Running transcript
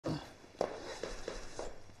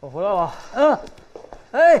我回来了。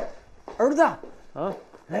哎，儿子，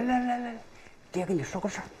来，爹跟你说个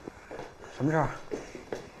事儿。什么事儿？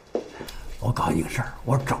我告诉你个事儿，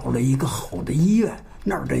我找了一个好的医院，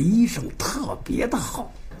那儿的医生特别的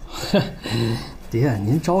好。爹，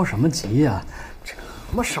您着什么急呀？这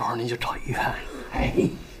么时候您就找医院？哎，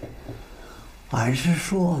俺是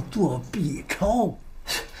说做 B 超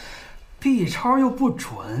，B 超又不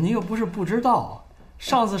准，您又不是不知道。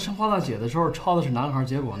上次生花大姐的时候抄的是男孩，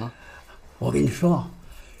结果呢？我跟你说，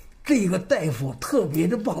这个大夫特别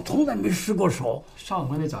的棒，从来没失过手。上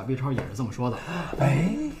回那假 B 超也是这么说的。哎，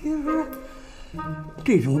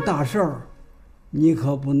这种大事儿，你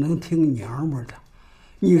可不能听娘们的。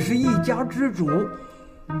你是一家之主，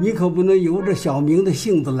你可不能由着小明的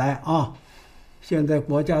性子来啊！现在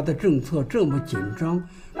国家的政策这么紧张，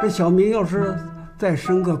这小明要是再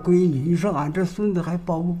生个闺女，你说俺这孙子还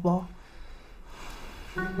保不保？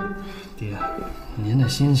爹，您的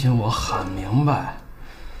心情我很明白，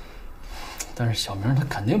但是小明他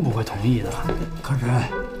肯定不会同意的。可是，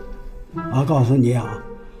我告诉你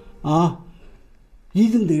啊，一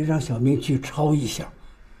定得让小明去抄一下。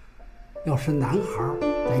要是男孩，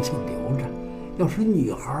咱就留着；要是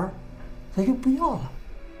女孩，咱就不要了。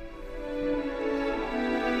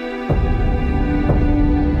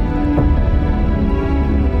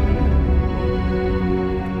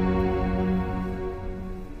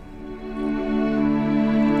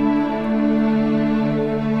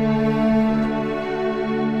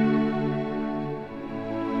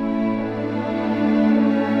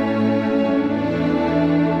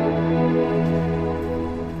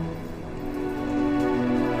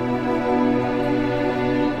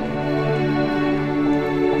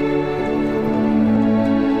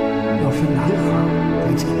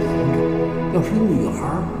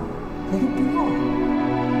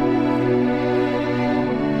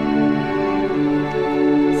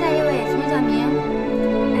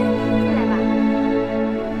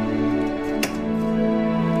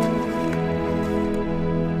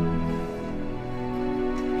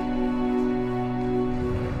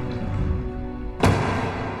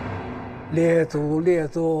列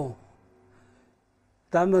祖，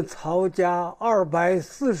咱们曹家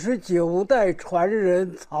249代传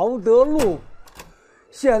人曹德禄，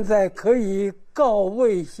现在可以告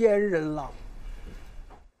慰先人了。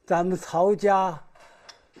咱们曹家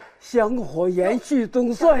香火延续，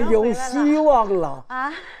总算有希望了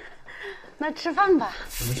啊！那吃饭吧。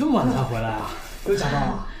怎么这么晚才回来啊？又加班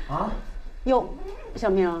了啊？哟，小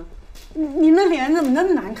明，你那脸怎么那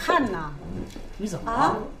么难看呢？你怎么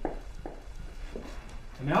了？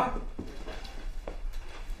小明，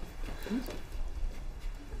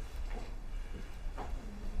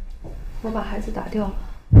我把孩子打掉了。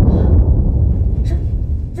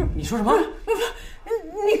这你说什么？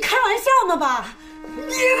你开玩笑呢吧？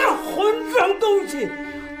你个混账东西！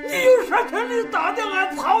你有啥权利打掉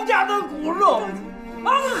俺曹家的骨肉？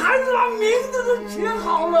俺孩子把名字都取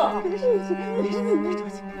好了。没事，别着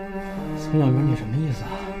急。孙小明，你什么意思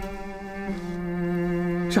啊？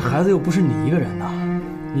这孩子又不是你一个人的，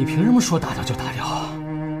你凭什么说打掉就打掉啊？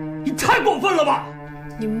你太过分了吧！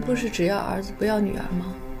你们不是只要儿子不要女儿吗？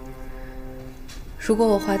如果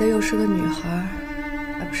我怀的又是个女孩，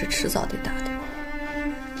还不是迟早得打掉？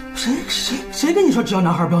谁跟你说只要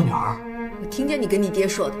男孩不要女孩？我听见你跟你爹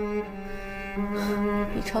说的。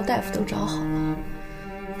B超大夫都找好了，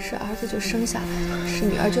是儿子就生下来，是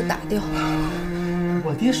女儿就打掉。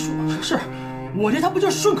我爹说是，我爹他不就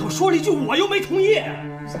顺口说了一句，我又没同意。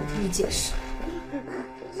不想听你解释。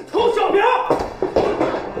臭小明！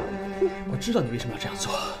我知道你为什么要这样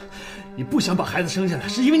做，你不想把孩子生下来，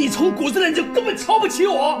是因为你从骨子里就根本瞧不起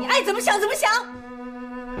我。你爱怎么想怎么想。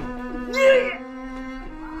你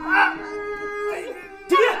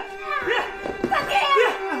爹，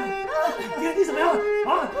爹，你怎么样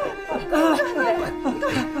啊？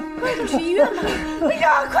快点去医院吧！哎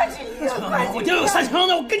呀，快去医院！我爹有3枪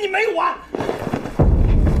的，我跟你没完。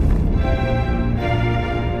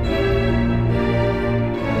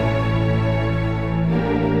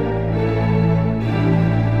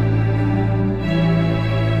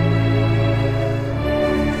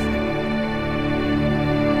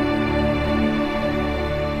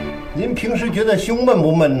您平时觉得胸闷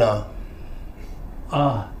不闷呢？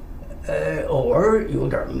偶尔有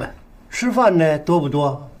点闷。吃饭呢多不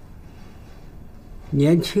多？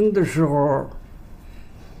年轻的时候，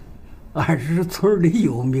俺是村里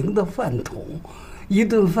有名的饭桶，一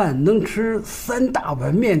顿饭能吃3大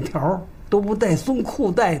碗面条，都不带松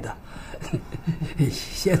裤带的。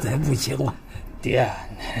现在不行了。爹，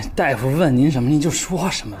大夫问您什么您就说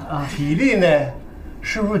什么啊。体力呢，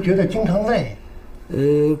是不是觉得经常累？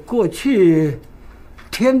过去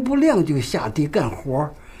天不亮就下地干活，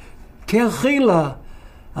天黑了，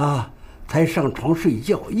才上床睡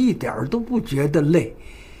觉，一点都不觉得累。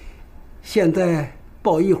现在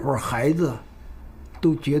抱一会儿孩子，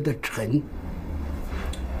都觉得沉。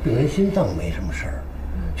病人心脏没什么事儿，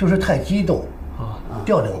就是太激动，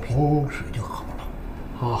吊2瓶水就好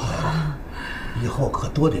了。以后可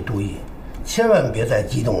多得注意，千万别再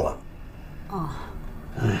激动了。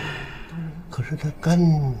可是他肝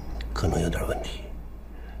可能有点问题，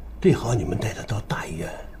最好你们带他到大医院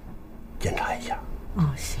检查一下。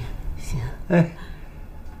行。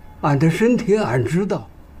俺的身体俺知道，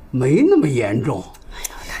没那么严重。哎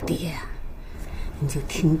呦，他爹，你就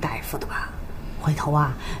听大夫的吧。回头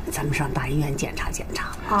咱们上大医院检查检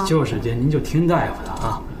查啊。就是爹，您就听大夫的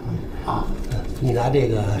啊。你拿这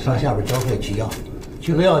个上下边交费取药，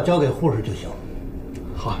取了药交给护士就行。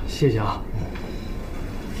好，谢谢啊。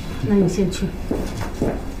那你先去。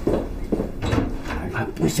俺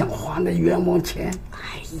不想花那冤枉钱。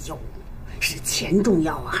哎呦，是钱重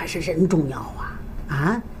要还是人重要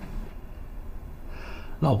啊？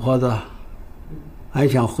老婆子，俺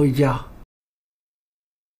想回家。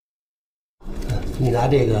你拿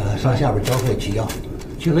这个上下边交费取药，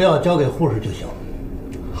取了药交给护士就行。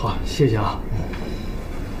好，谢谢啊。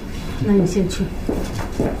那你先去。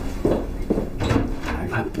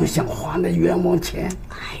俺不想花那冤枉钱。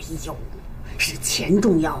哎呦，是钱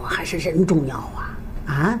重要还是人重要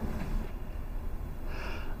啊？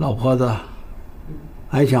老婆子，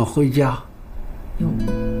俺想回家。哟，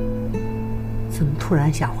怎么突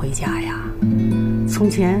然想回家呀？从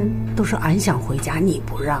前都是俺想回家，你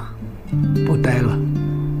不让。不待了，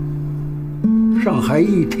上海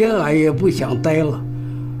一天俺也不想待了，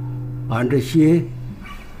俺这心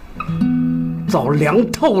早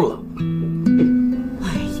凉透了。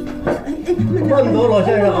慢走，老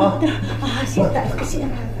先生啊！谢大夫，谢大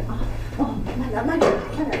夫啊！慢点，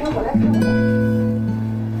我来看。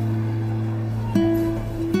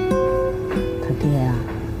他爹呀，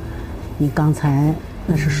你刚才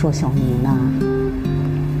那是说小明呢？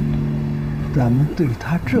咱们对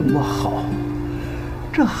他这么好，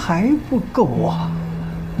这还不够啊！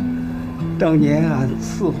当年俺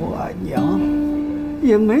伺候俺娘，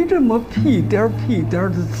也没这么屁颠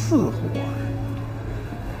的伺候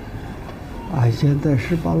俺现在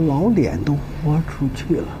是把老脸都活出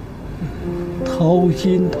去了，掏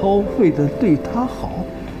心掏肺的对他好，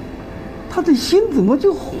他的心怎么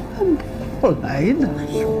就换不过来呢？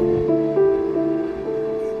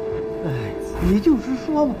你就是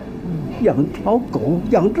说吧，养条狗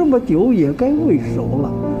养这么久也该喂熟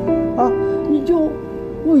了，你就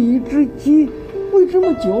喂一只鸡，喂这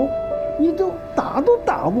么久，你都打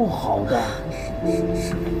不好的。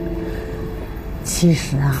是。其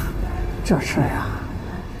实这事儿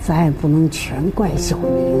咱也不能全怪小明，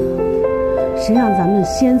谁让咱们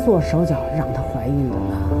先做手脚让她怀孕的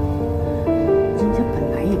呢？人家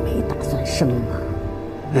本来也没打算生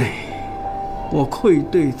我愧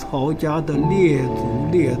对曹家的列祖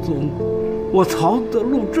列宗，我曹德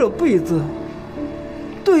禄这辈子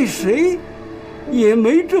对谁也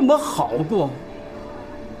没这么好过。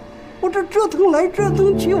我这折腾来折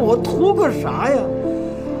腾去，我图个啥呀？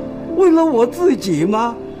为了我自己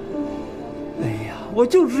吗？我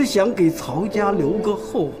就是想给曹家留个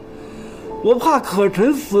后，我怕可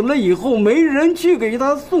臣死了以后没人去给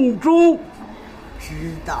他送终。知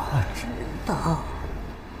道。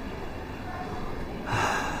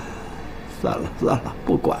算了，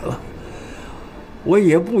不管了，我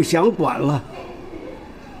也不想管了。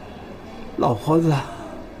老婆子，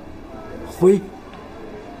回，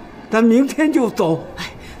咱明天就走。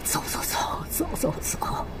走，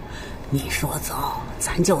你说走，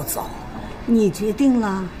咱就走。你决定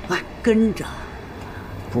了，俺跟着。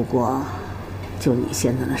不过，就你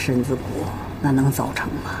现在的身子骨，那能走成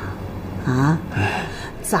吗？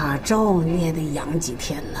咋着你也得养几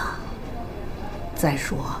天呢。再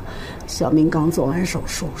说，小明刚做完手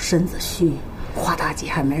术，身子虚，花大姐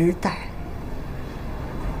还没人带。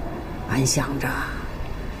俺想着，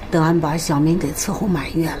等俺把小明给伺候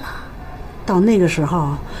满月了，到那个时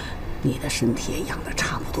候，你的身体也养得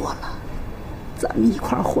差不多了，咱们一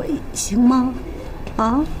块儿回，行吗？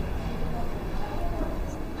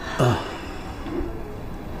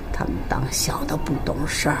他们当小的不懂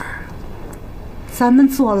事儿，咱们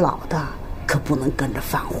做老的可不能跟着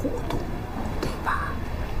犯糊涂，对吧？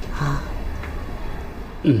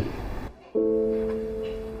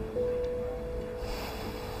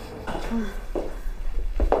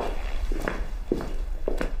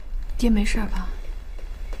爹没事吧？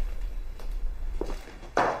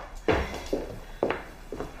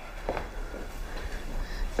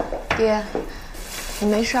爹，你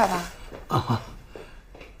没事吧？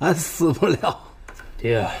俺死不了。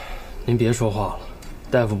爹，您别说话了，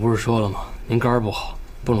大夫不是说了吗？您肝儿不好，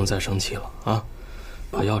不能再生气了啊，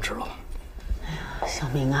把药吃了吧。哎呀，小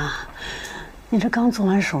明啊，你这刚做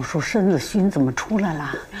完手术，身子虚，你怎么出来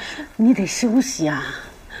了？你得休息啊！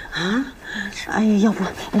啊，哎呀，要不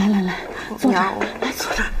来，坐这儿，来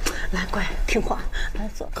坐这儿，来乖，听话，来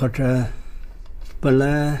坐。可真，本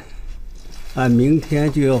来俺明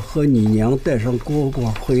天就要和你娘带上蝈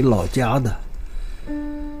蝈回老家的。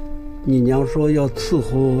你娘说要伺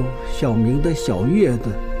候小明的小月子，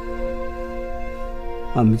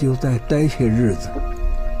俺们就再待些日子。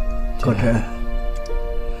可真，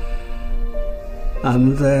俺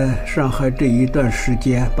们在上海这一段时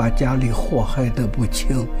间把家里祸害得不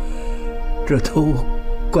轻，这都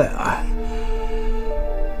怪俺。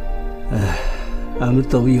哎，俺们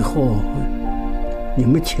走以后，你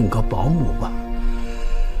们请个保姆吧。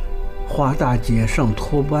花大姐上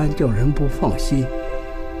托班，叫人不放心。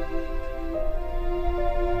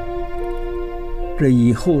这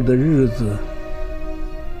以后的日子，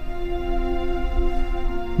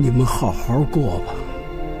你们好好过吧。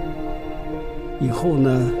以后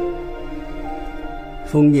呢，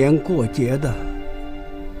逢年过节的，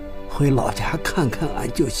回老家看看俺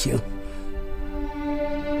就行。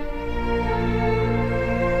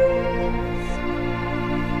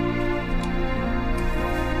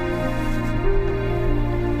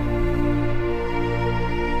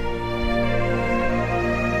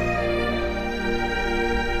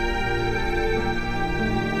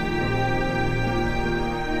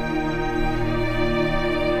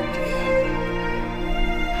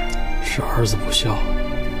是儿子不孝，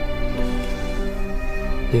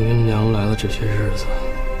您跟娘来了这些日子，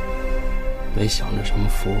没享着什么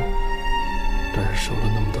福，但是受了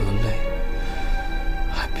那么多的累，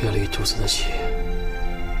还憋了一肚子的气。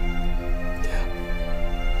爹，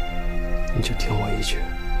您就听我一句，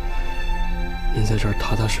您在这儿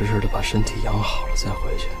踏踏实实的把身体养好了再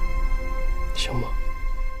回去，行吗？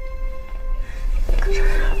可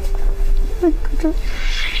真，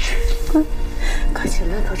乖，快起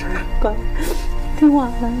来，可真，乖，听话，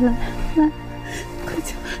来，快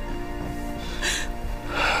起来。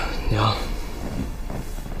娘，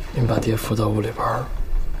您把爹扶到屋里边儿，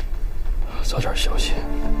早点休息。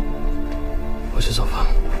我去做饭。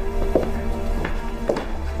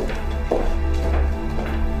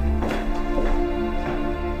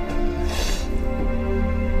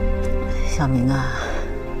小明啊，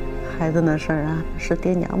孩子那事儿啊，是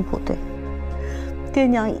爹娘不对，爹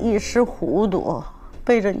娘一时糊涂，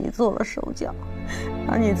背着你做了手脚，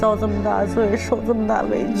让你遭这么大罪，受这么大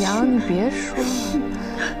委屈。娘，你别说了，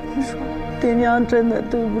你说，爹娘真的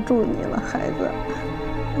对不住你了，孩子。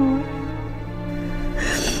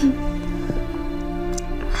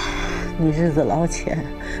你日子老浅，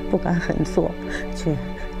不敢狠做，去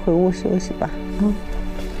回屋休息吧。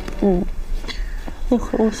你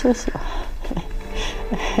回屋休息吧。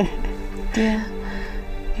爹，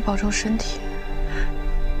你保重身体。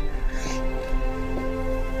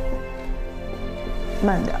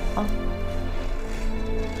慢点啊。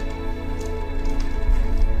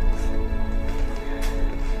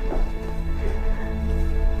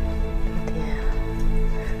爹，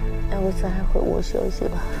要不咱还回屋休息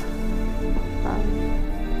吧？啊。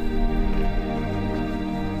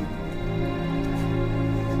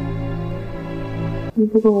你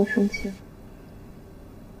不跟我生气了？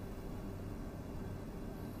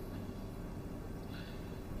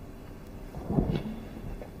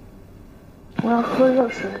我要喝热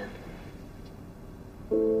水。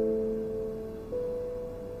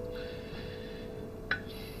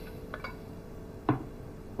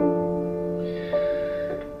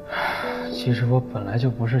其实我本来就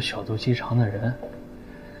不是小肚鸡肠的人，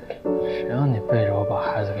谁让你背着我把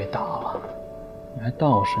孩子给打了？你还当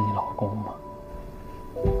我是你老公吗？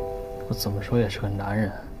我怎么说也是个男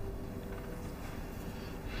人。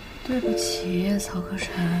对不起，曹克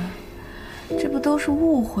晨，这不都是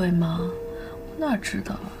误会吗？我哪知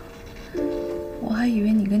道啊？我还以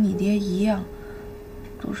为你跟你爹一样，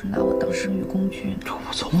都是拿我当生育工具呢。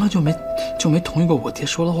我从来就没同意过我爹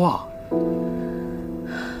说的话。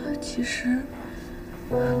其实，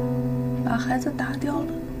把孩子打掉了，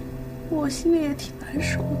我心里也挺难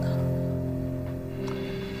受的。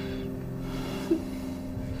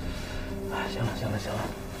行了，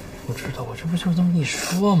我知道，我这不就是这么一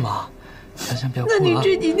说吗？行，不要哭了。那你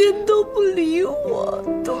这几天都不理我，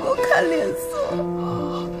都给我看脸色。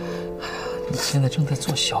你现在正在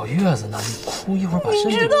坐小月子呢，你哭一会儿把身体。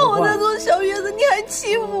你知道我在坐小月子，你还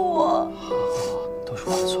欺负我。好，都是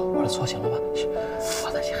我的错，行了吧？嘘，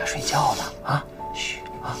花大姐还睡觉呢啊！嘘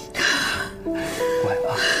啊，乖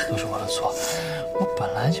啊。都是我的错。我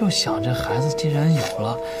本来就想，这孩子既然有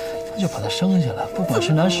了，那就把他生下来，不管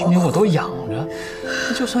是男是女，我都养着。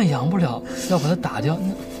那就算养不了，要把他打掉，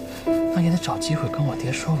那也得找机会跟我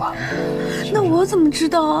爹说完了。那我怎么知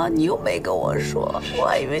道啊？你又没跟我说，我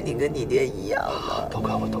还以为你跟你爹一样呢。都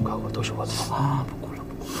怪我，都是我的错啊！不哭了。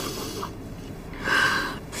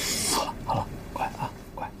好了，乖啊，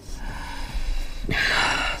乖。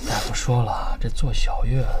大夫说了，这坐小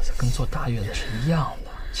月子跟坐大月子是一样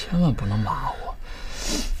的，千万不能马虎。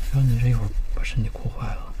说你这一会儿把身体哭坏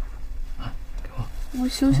了，啊，给我。我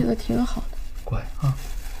休息的挺好的。乖啊。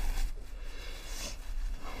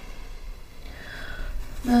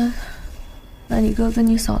那你哥跟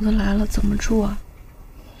你嫂子来了怎么住啊？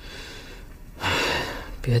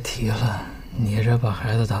别提了，你这把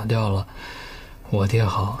孩子打掉了，我爹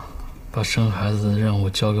好，把生孩子的任务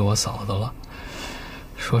交给我嫂子了，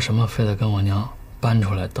说什么非得跟我娘搬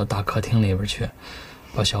出来到大客厅里边去，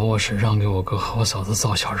把小卧室让给我哥和我嫂子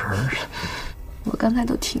造小人儿。我刚才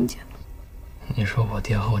都听见了。你说我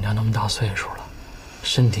爹和我娘那么大岁数了，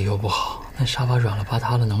身体又不好，那沙发软了吧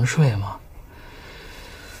塌的能睡吗？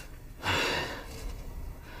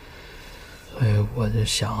所以我就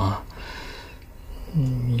想啊，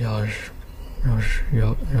要是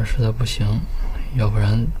实在不行，要不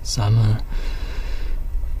然咱们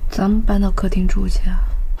搬到客厅住去啊？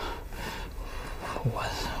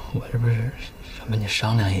我这不是想跟你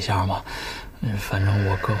商量一下吗？反正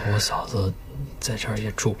我哥和我嫂子在这儿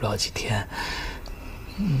也住不了几天，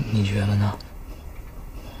你觉得呢？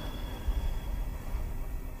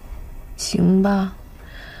行吧，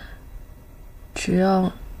只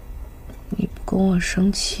要你不跟我生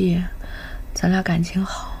气，咱俩感情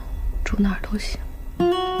好，住哪儿都行。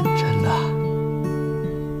真的？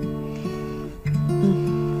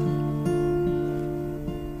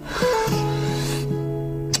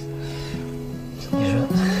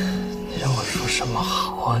你让我说什么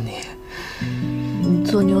好啊你？你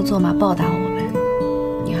做牛做马报答我呗，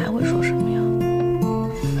你还会说什么呀？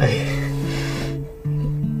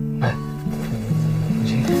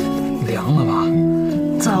你凉了吧？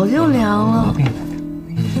早就凉了。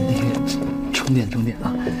你充电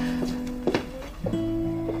啊！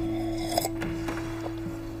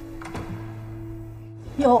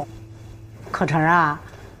哟，可成啊，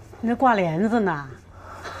你这挂帘子呢？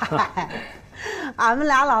嗨，俺们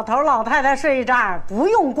俩老头老太太睡这儿不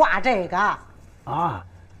用挂这个。啊，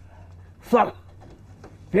算了，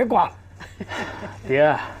别挂了。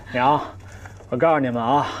爹娘，我告诉你们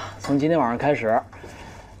啊，从今天晚上开始，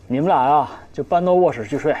你们俩呀就搬到卧室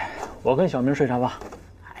去睡，我跟小明睡沙发。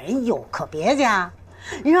哎呦，可别介！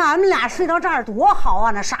你说俺们俩睡到这儿多好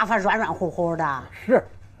啊，那沙发软软乎乎的。是。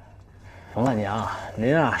行了，娘，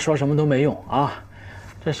您啊说什么都没用啊，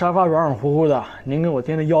这沙发软软乎乎的，您跟我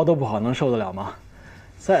爹的腰都不好，能受得了吗？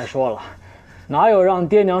再说了，哪有让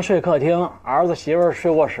爹娘睡客厅，儿子媳妇睡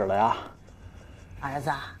卧室的呀？儿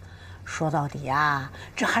子，说到底啊，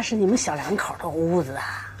这还是你们小两口的屋子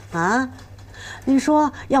啊！你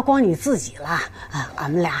说要光你自己了啊，俺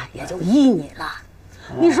们俩也就依你了。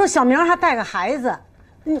你说小明还带个孩子，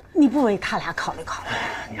你不为他俩考虑考虑？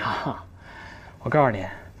娘，我告诉你，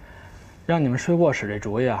让你们睡卧室这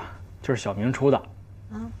主意啊，就是小明出的。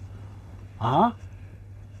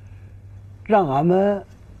让俺们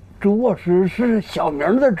住卧室是小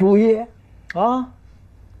明的主意啊！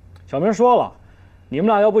小明说了，你们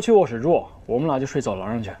俩要不去卧室住，我们俩就睡走廊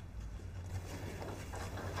上去。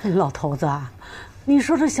老头子，你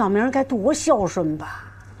说这小明该多孝顺吧？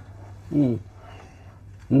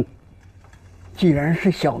既然是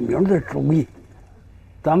小明的主意，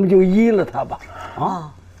咱们就依了他吧。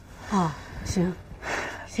行，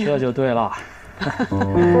这就对了。行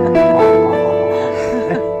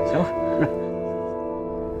了。